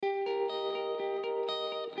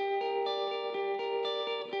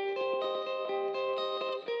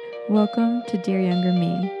Welcome to Dear Younger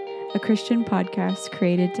Me, a Christian podcast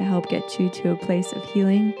created to help get you to a place of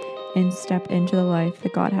healing and step into the life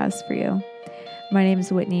that God has for you. My name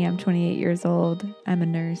is Whitney. I'm 28 years old. I'm a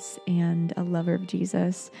nurse and a lover of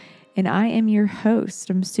Jesus, and I am your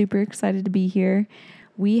host. I'm super excited to be here.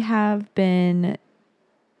 We have been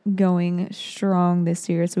going strong this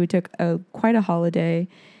year, so we took quite a holiday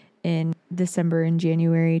in December and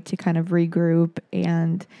January to kind of regroup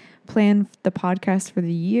and plan the podcast for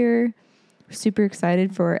the year. Super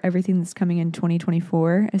excited for everything that's coming in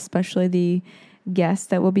 2024, especially the guests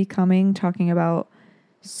that will be coming, talking about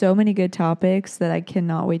so many good topics that I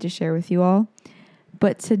cannot wait to share with you all.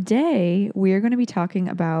 But today we are going to be talking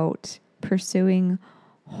about pursuing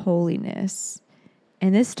holiness.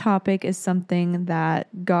 And this topic is something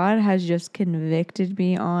that God has just convicted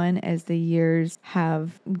me on as the years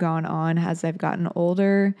have gone on, as I've gotten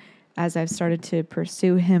older, as I've started to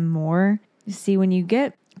pursue Him more. You see, when you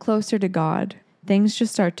get closer to God, things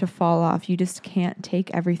just start to fall off. You just can't take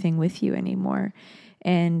everything with you anymore.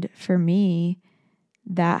 And for me,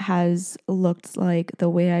 that has looked like the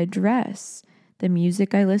way I dress, the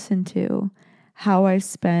music I listen to, how I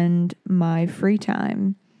spend my free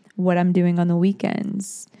time, what I'm doing on the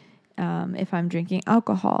weekends, if I'm drinking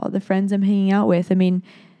alcohol, the friends I'm hanging out with. I mean,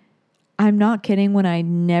 I'm not kidding when I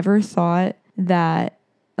never thought that,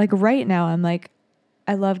 like right now, I'm like,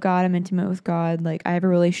 I love God, I'm intimate with God, like I have a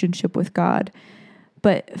relationship with God.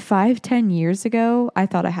 But 5-10 years ago, I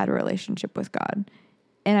thought I had a relationship with God.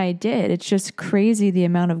 And I did. It's just crazy the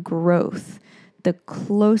amount of growth. The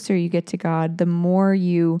closer you get to God, the more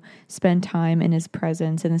you spend time in His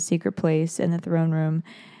presence, in the secret place, in the throne room,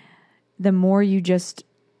 the more you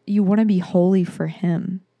want to be holy for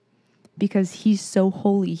Him, because He's so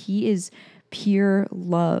holy. He is pure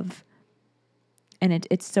love. And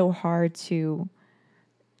it's so hard to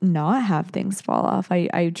not have things fall off.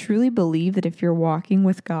 I truly believe that if you're walking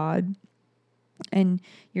with God and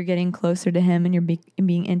you're getting closer to Him and you're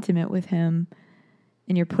being intimate with Him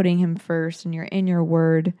and you're putting Him first and you're in your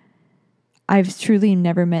word, I've truly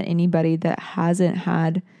never met anybody that hasn't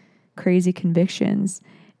had crazy convictions.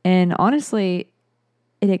 And honestly,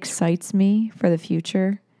 it excites me for the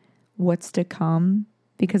future, what's to come,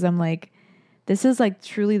 because I'm like, this is like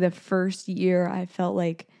truly the first year I felt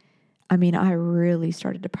like, I really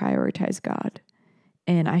started to prioritize God.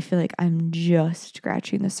 And I feel like I'm just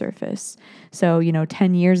scratching the surface. So,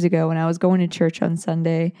 10 years ago when I was going to church on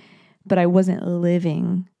Sunday, but I wasn't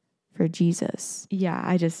living for Jesus.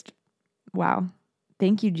 Yeah, wow.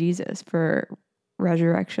 Thank you, Jesus, for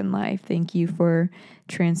resurrection life. Thank you for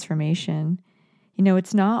transformation.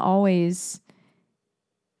 It's not always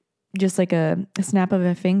just like a snap of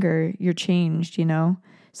a finger, you're changed,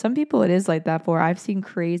 Some people it is like that for. I've seen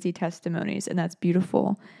crazy testimonies, and that's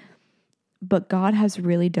beautiful. But God has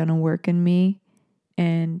really done a work in me,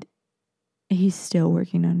 and He's still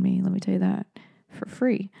working on me. Let me tell you that for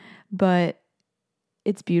free. But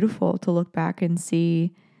it's beautiful to look back and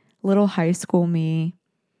see little high school me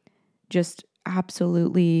just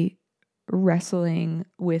absolutely wrestling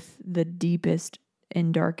with the deepest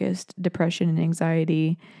and darkest depression and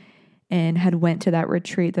anxiety, and had went to that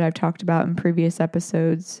retreat that I've talked about in previous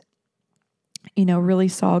episodes, really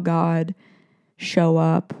saw God show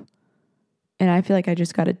up. And I feel like I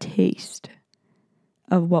just got a taste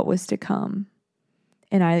of what was to come.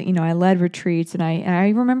 And I led retreats, and I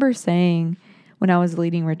remember saying when I was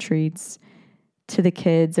leading retreats to the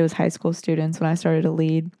kids, it was high school students when I started to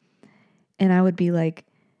lead, and I would be like,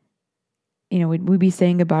 we'd be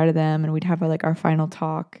saying goodbye to them, and we'd have our final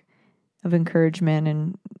talk of encouragement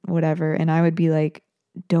and whatever. And I would be like,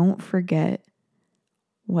 don't forget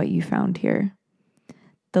what you found here.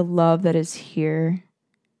 The love that is here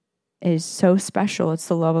is so special. It's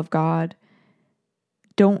the love of God.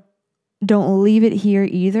 Don't leave it here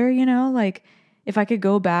either. If I could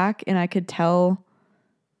go back and I could tell,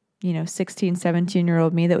 16,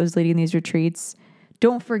 17-year-old me that was leading these retreats,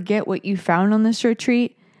 don't forget what you found on this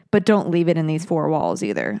retreat, but don't leave it in these four walls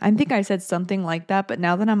either. I think I said something like that, but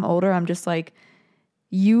now that I'm older, I'm just like,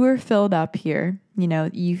 you were filled up here.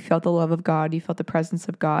 You felt the love of God. You felt the presence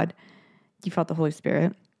of God. You felt the Holy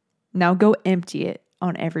Spirit. Now go empty it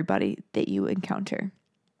on everybody that you encounter,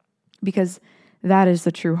 because that is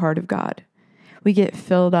the true heart of God. We get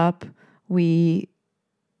filled up. That's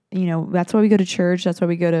why we go to church. That's why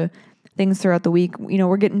we go to things throughout the week.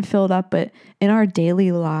 We're getting filled up, but in our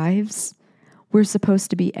daily lives, we're supposed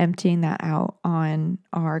to be emptying that out on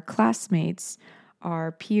our classmates,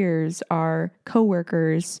 our peers, our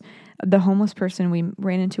coworkers, the homeless person we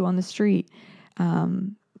ran into on the street,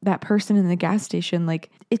 that person in the gas station.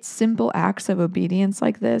 Like, it's simple acts of obedience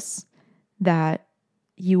like this that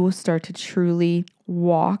you will start to truly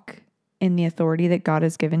walk in the authority that God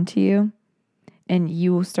has given to you, and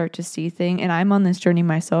you will start to see things. And I'm on this journey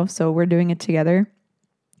myself, so we're doing it together.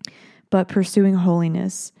 But pursuing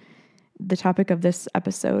holiness, the topic of this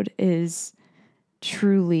episode, is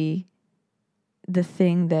truly the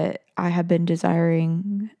thing that I have been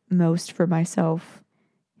desiring most for myself.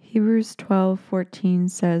 Hebrews 12:14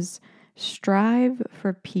 says, "Strive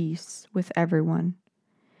for peace with everyone,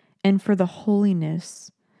 and for the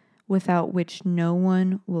holiness without which no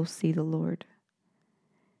one will see the Lord."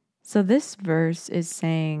 So this verse is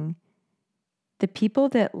saying the people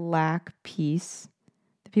that lack peace,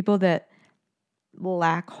 the people that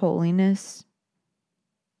lack holiness,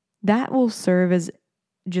 that will serve as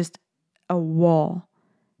just a wall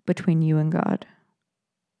between you and God.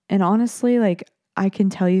 And honestly, I can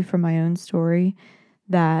tell you from my own story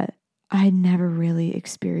that I had never really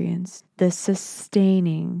experienced the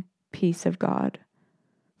sustaining peace of God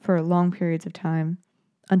for long periods of time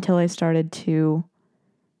until I started to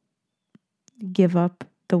give up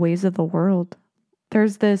the ways of the world.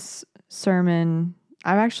 There's this sermon,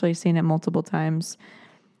 I've actually seen it multiple times,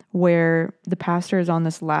 where the pastor is on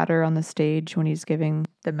this ladder on the stage when he's giving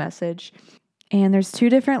the message. And there's two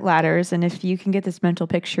different ladders. And if you can get this mental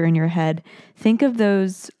picture in your head, think of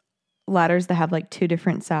those ladders that have two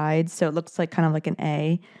different sides. So it looks kind of like an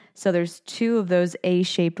A. So there's two of those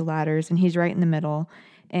A-shaped ladders, and he's right in the middle.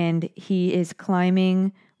 And he is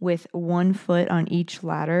climbing with one foot on each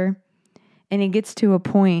ladder. And he gets to a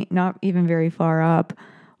point, not even very far up,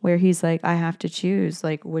 where he's like, I have to choose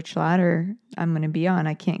which ladder I'm going to be on.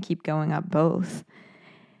 I can't keep going up both.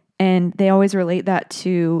 And they always relate that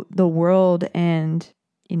to the world and,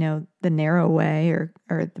 the narrow way or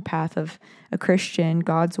the path of a Christian,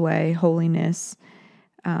 God's way, holiness,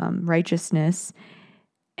 righteousness.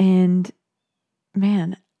 And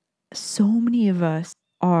man, so many of us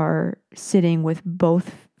are sitting with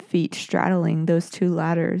both feet straddling those two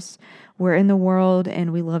ladders. We're in the world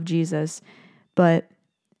and we love Jesus, but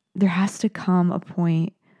there has to come a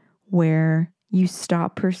point where you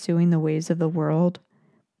stop pursuing the ways of the world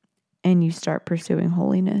and you start pursuing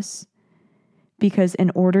holiness. Because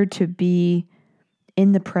in order to be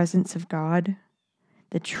in the presence of God,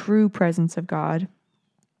 the true presence of God,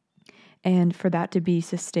 and for that to be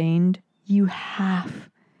sustained, you have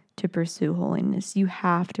to pursue holiness. You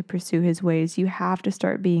have to pursue his ways. You have to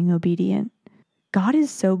start being obedient. God is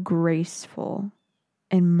so graceful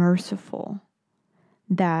and merciful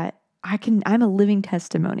that I'm a living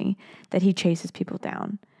testimony that he chases people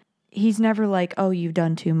down. He's never like, oh, you've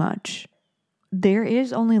done too much. There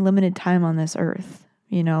is only limited time on this earth.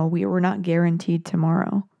 We're not guaranteed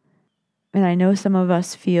tomorrow. And I know some of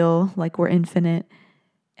us feel like we're infinite,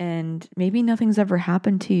 and maybe nothing's ever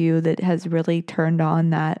happened to you that has really turned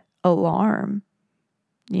on that alarm.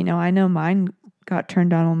 I know mine got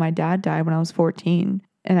turned on when my dad died when I was 14.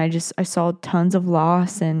 And I saw tons of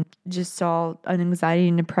loss and just saw an anxiety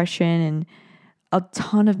and depression and a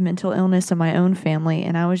ton of mental illness in my own family.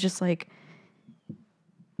 And I was just like,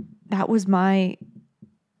 that was my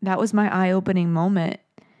eye-opening moment.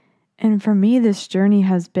 And for me, this journey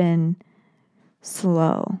has been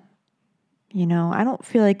slow. I don't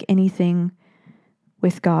feel like anything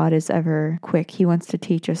with God is ever quick. He wants to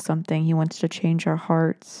teach us something. He wants to change our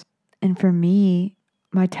hearts. And for me,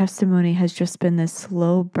 my testimony has just been this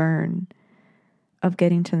slow burn of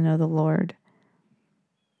getting to know the Lord,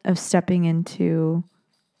 of stepping into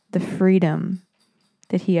the freedom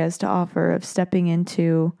that he has to offer, of stepping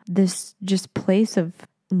into this just place of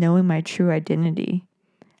knowing my true identity.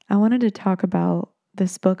 I wanted to talk about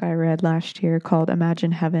this book I read last year called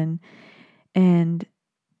Imagine Heaven. And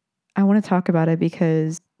I want to talk about it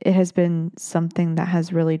because it has been something that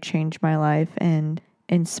has really changed my life and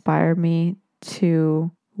inspired me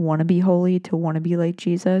to want to be holy, to want to be like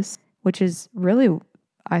Jesus, which is really,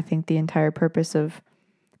 I think, the entire purpose of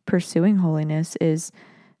pursuing holiness, is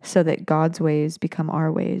so that God's ways become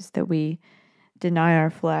our ways, that we deny our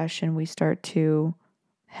flesh and we start to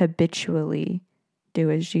habitually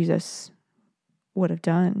do as Jesus would have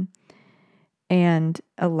done, and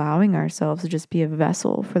allowing ourselves to just be a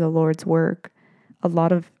vessel for the Lord's work. A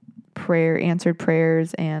lot of answered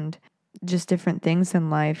prayers and just different things in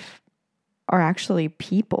life are actually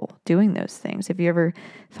people doing those things. If you ever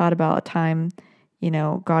thought about a time,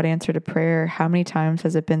 God answered a prayer, how many times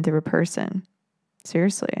has it been through a person?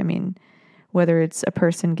 Seriously. Whether it's a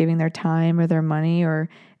person giving their time or their money or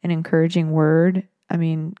an encouraging word,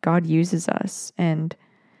 God uses us. And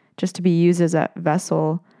just to be used as a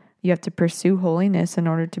vessel, you have to pursue holiness in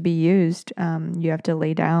order to be used. You have to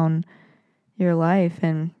lay down your life.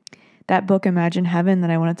 And that book, Imagine Heaven,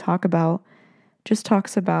 that I want to talk about, just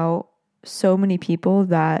talks about so many people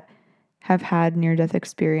that have had near-death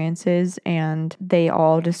experiences, and they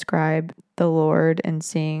all describe the Lord and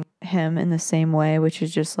seeing him in the same way, which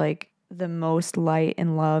is just like the most light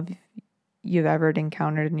and love you've ever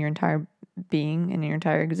encountered in your entire being, in your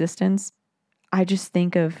entire existence. I just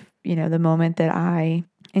think of, the moment that I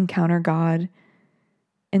encounter God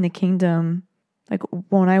in the kingdom, like,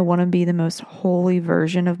 won't I want to be the most holy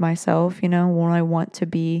version of myself? Won't I want to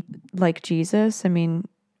be like Jesus? I mean,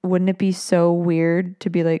 wouldn't it be so weird to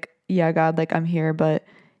be like, yeah, God, like, I'm here, but,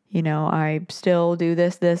 I still do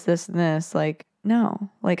this, and this. Like, no,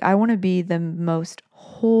 like, I want to be the most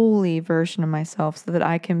holy version of myself so that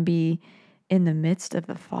I can be in the midst of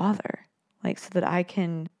the Father, like, so that I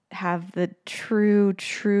can have the true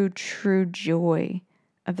joy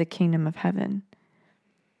of the kingdom of heaven.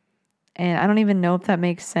 And I don't even know if that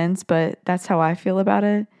makes sense, but that's how I feel about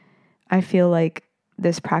it. I feel like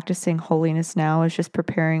this practicing holiness now is just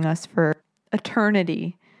preparing us for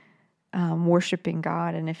eternity, worshiping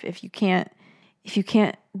God. And if you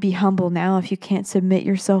can't be humble now, if you can't submit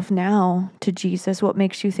yourself now to Jesus, what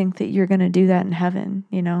makes you think that you're going to do that in heaven?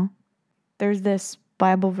 There's this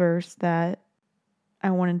Bible verse that I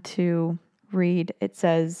wanted to read. It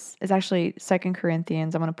says, it's actually 2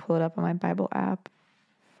 Corinthians. I'm going to pull it up on my Bible app.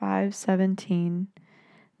 5:17.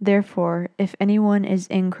 Therefore, if anyone is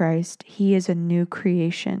in Christ, he is a new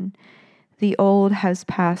creation. The old has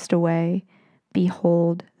passed away.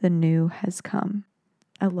 Behold, the new has come.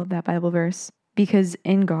 I love that Bible verse because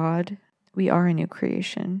in God, we are a new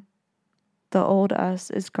creation. The old us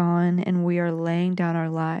is gone and we are laying down our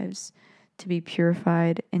lives to be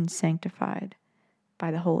purified and sanctified by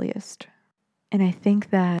the holiest. And I think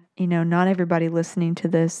that, not everybody listening to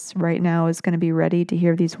this right now is going to be ready to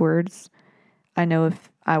hear these words. I know if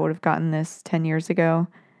I would have gotten this 10 years ago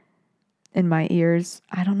in my ears,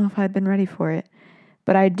 I don't know if I'd been ready for it.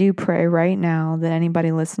 But I do pray right now that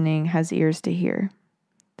anybody listening has ears to hear,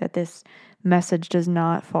 that this message does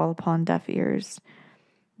not fall upon deaf ears,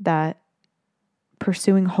 that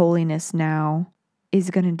pursuing holiness now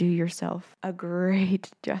is going to do yourself a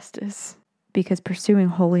great justice, because pursuing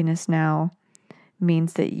holiness now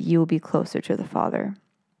means that you'll be closer to the Father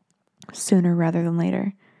sooner rather than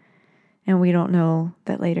later. And we don't know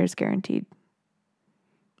that later is guaranteed.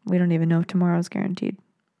 We don't even know if tomorrow is guaranteed.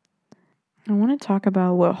 I want to talk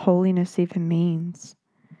about what holiness even means,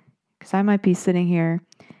 because I might be sitting here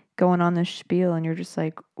going on this spiel and you're just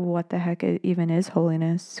like, what the heck even is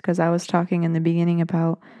holiness? Because I was talking in the beginning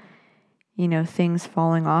about, things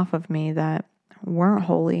falling off of me that weren't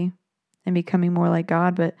holy and becoming more like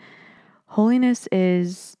God. But holiness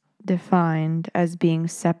is defined as being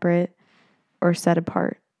separate or set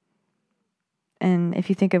apart. And if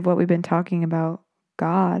you think of what we've been talking about,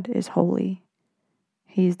 God is holy.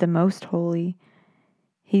 He's the most holy.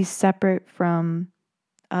 He's separate from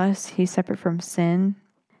us. He's separate from sin.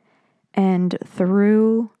 And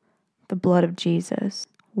through the blood of Jesus,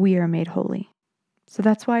 we are made holy. So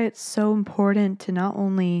that's why it's so important to not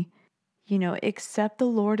only, accept the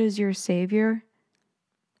Lord as your Savior,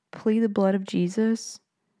 plead the blood of Jesus,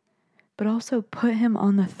 but also put him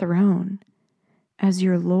on the throne as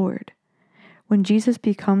your Lord. When Jesus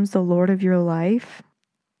becomes the Lord of your life,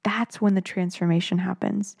 that's when the transformation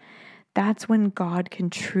happens. That's when God can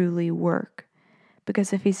truly work.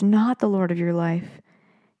 Because if he's not the Lord of your life,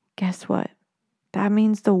 guess what? That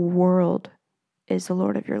means the world is the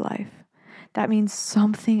Lord of your life. That means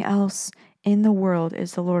something else in the world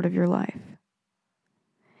is the Lord of your life.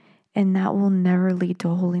 And that will never lead to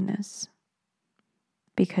holiness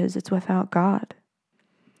because it's without God.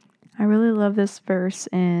 I really love this verse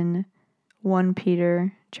in 1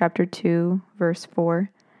 Peter chapter 2, verse 4.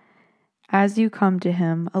 As you come to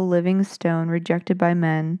him, a living stone rejected by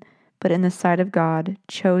men, but in the sight of God,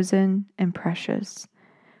 chosen and precious.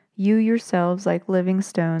 You yourselves, like living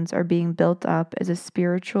stones, are being built up as a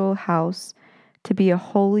spiritual house to be a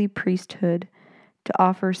holy priesthood, to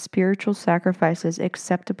offer spiritual sacrifices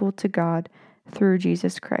acceptable to God through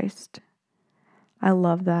Jesus Christ. I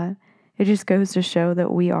love that. It just goes to show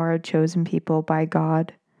that we are a chosen people by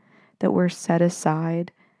God, that we're set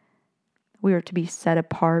aside. We are to be set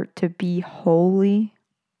apart, to be holy,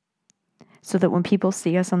 so that when people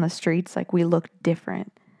see us on the streets, like, we look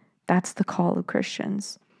different. That's the call of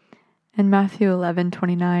Christians. In Matthew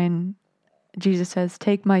 11:29, Jesus says,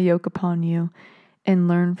 "Take my yoke upon you and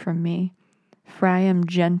learn from me, for I am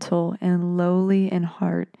gentle and lowly in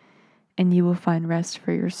heart, and you will find rest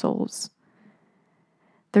for your souls."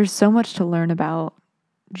 There's so much to learn about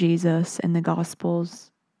Jesus in the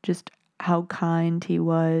Gospels, just how kind he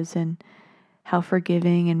was and how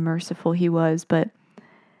forgiving and merciful he was. But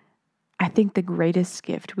I think the greatest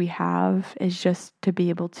gift we have is just to be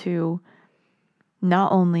able to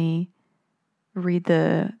not only read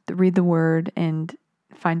the word and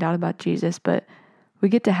find out about Jesus, but we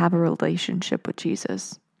get to have a relationship with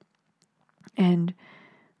Jesus. And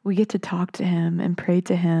we get to talk to him and pray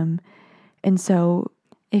to him. And so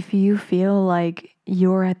if you feel like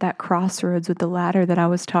you're at that crossroads with the ladder that I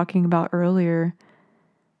was talking about earlier,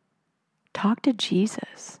 talk to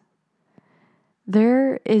Jesus.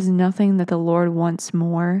 There is nothing that the Lord wants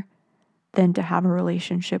more than to have a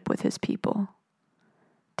relationship with his people,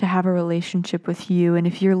 to have a relationship with you. And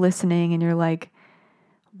if you're listening and you're like,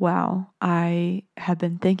 wow, I have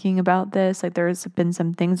been thinking about this, like there's been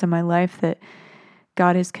some things in my life that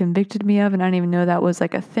God has convicted me of, and I didn't even know that was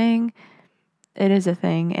like a thing. It is a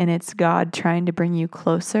thing, and it's God trying to bring you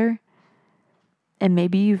closer. And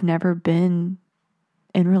maybe you've never been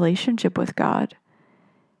in relationship with God.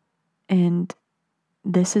 And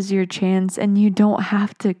this is your chance, and you don't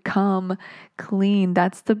have to come clean.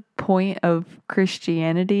 That's the point of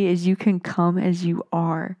Christianity, is you can come as you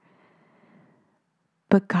are.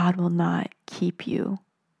 But God will not keep you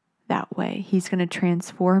that way. He's going to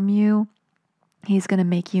transform you. He's going to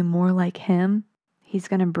make you more like him. He's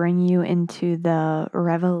going to bring you into the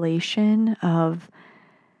revelation of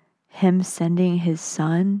him sending his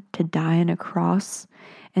son to die on a cross,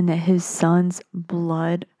 and that his son's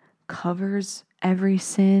blood covers every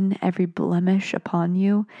sin, every blemish upon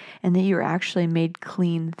you, and that you're actually made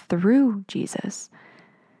clean through Jesus.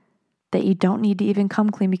 That you don't need to even come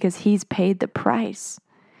clean because he's paid the price.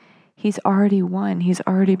 He's already won. He's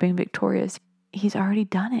already been victorious. He's already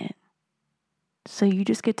done it. So you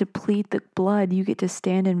just get to plead the blood. You get to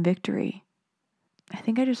stand in victory. I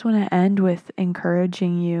think I just want to end with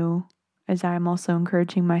encouraging you, as I'm also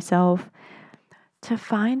encouraging myself, to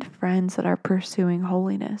find friends that are pursuing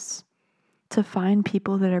holiness, to find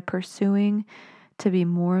people that are pursuing to be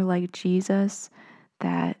more like Jesus,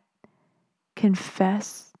 that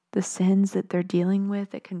confess the sins that they're dealing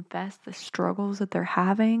with, that confess the struggles that they're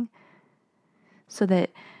having, so that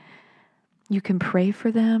you can pray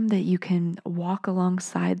for them, that you can walk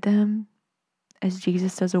alongside them as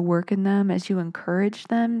Jesus does a work in them, as you encourage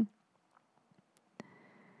them.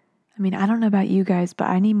 I mean, I don't know about you guys, but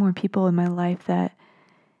I need more people in my life that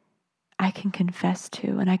I can confess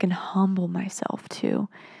to and I can humble myself to.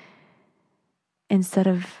 Instead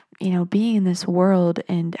of, being in this world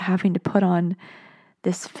and having to put on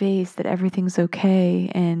this face that everything's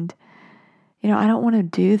okay. And, I don't want to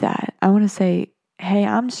do that. I want to say, hey,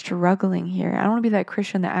 I'm struggling here. I don't want to be that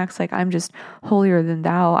Christian that acts like I'm just holier than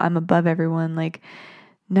thou. I'm above everyone. Like,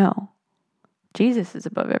 no, Jesus is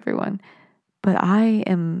above everyone. But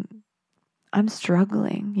I'm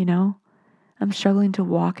struggling, I'm struggling to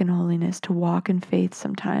walk in holiness, to walk in faith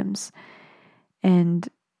sometimes. And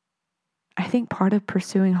I think part of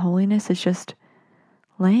pursuing holiness is just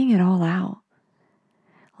laying it all out.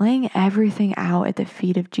 Laying everything out at the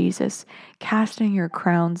feet of Jesus, casting your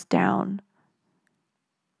crowns down,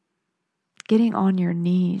 getting on your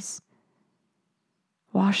knees,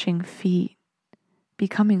 washing feet,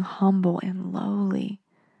 becoming humble and lowly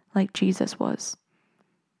like Jesus was.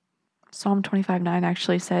 Psalm 25:9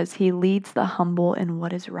 actually says, he leads the humble in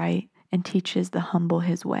what is right and teaches the humble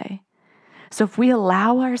his way. So if we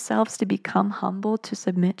allow ourselves to become humble, to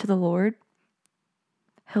submit to the Lord,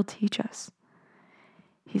 he'll teach us.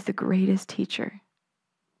 He's the greatest teacher.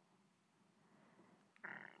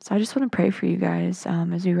 So I just want to pray for you guys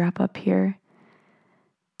as we wrap up here.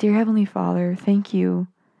 Dear Heavenly Father, thank you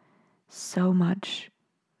so much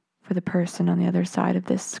for the person on the other side of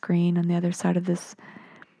this screen, on the other side of this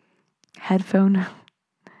headphone,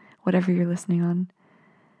 whatever you're listening on.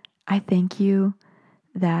 I thank you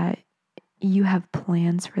that you have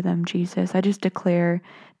plans for them, Jesus. I just declare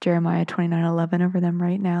Jeremiah 29:11 over them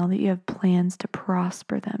right now, that you have plans to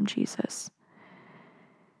prosper them, Jesus.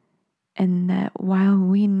 And that while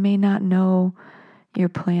we may not know your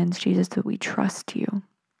plans, Jesus, that we trust you.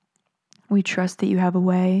 We trust that you have a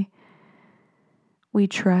way. We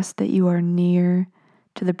trust that you are near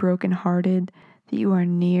to the brokenhearted, that you are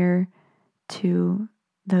near to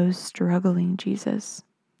those struggling, Jesus.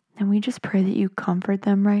 And we just pray that you comfort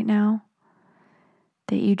them right now,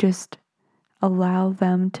 that you just allow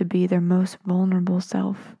them to be their most vulnerable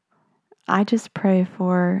self. I just pray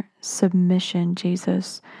for submission,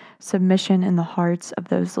 Jesus, submission in the hearts of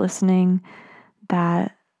those listening,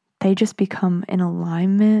 that they just become in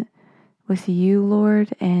alignment with you,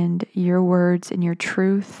 Lord, and your words and your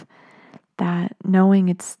truth, that knowing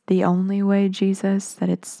it's the only way, Jesus, that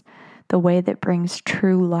it's the way that brings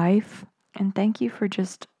true life. And thank you for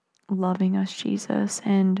just loving us, Jesus,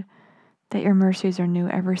 and that your mercies are new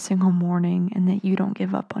every single morning, and that you don't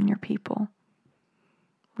give up on your people.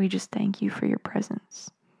 We just thank you for your presence.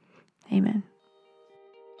 Amen.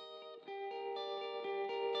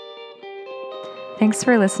 Thanks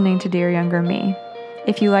for listening to Dear Younger Me.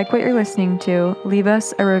 If you like what you're listening to, leave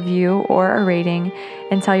us a review or a rating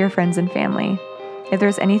and tell your friends and family. If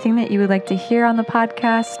there's anything that you would like to hear on the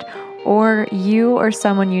podcast, or you or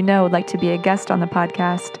someone you know would like to be a guest on the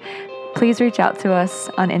podcast, please reach out to us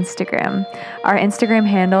on Instagram. Our Instagram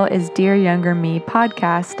handle is Dear Younger Me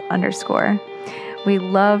Podcast _. We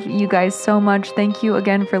love you guys so much. Thank you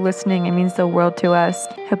again for listening. It means the world to us.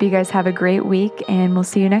 Hope you guys have a great week, and we'll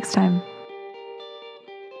see you next time.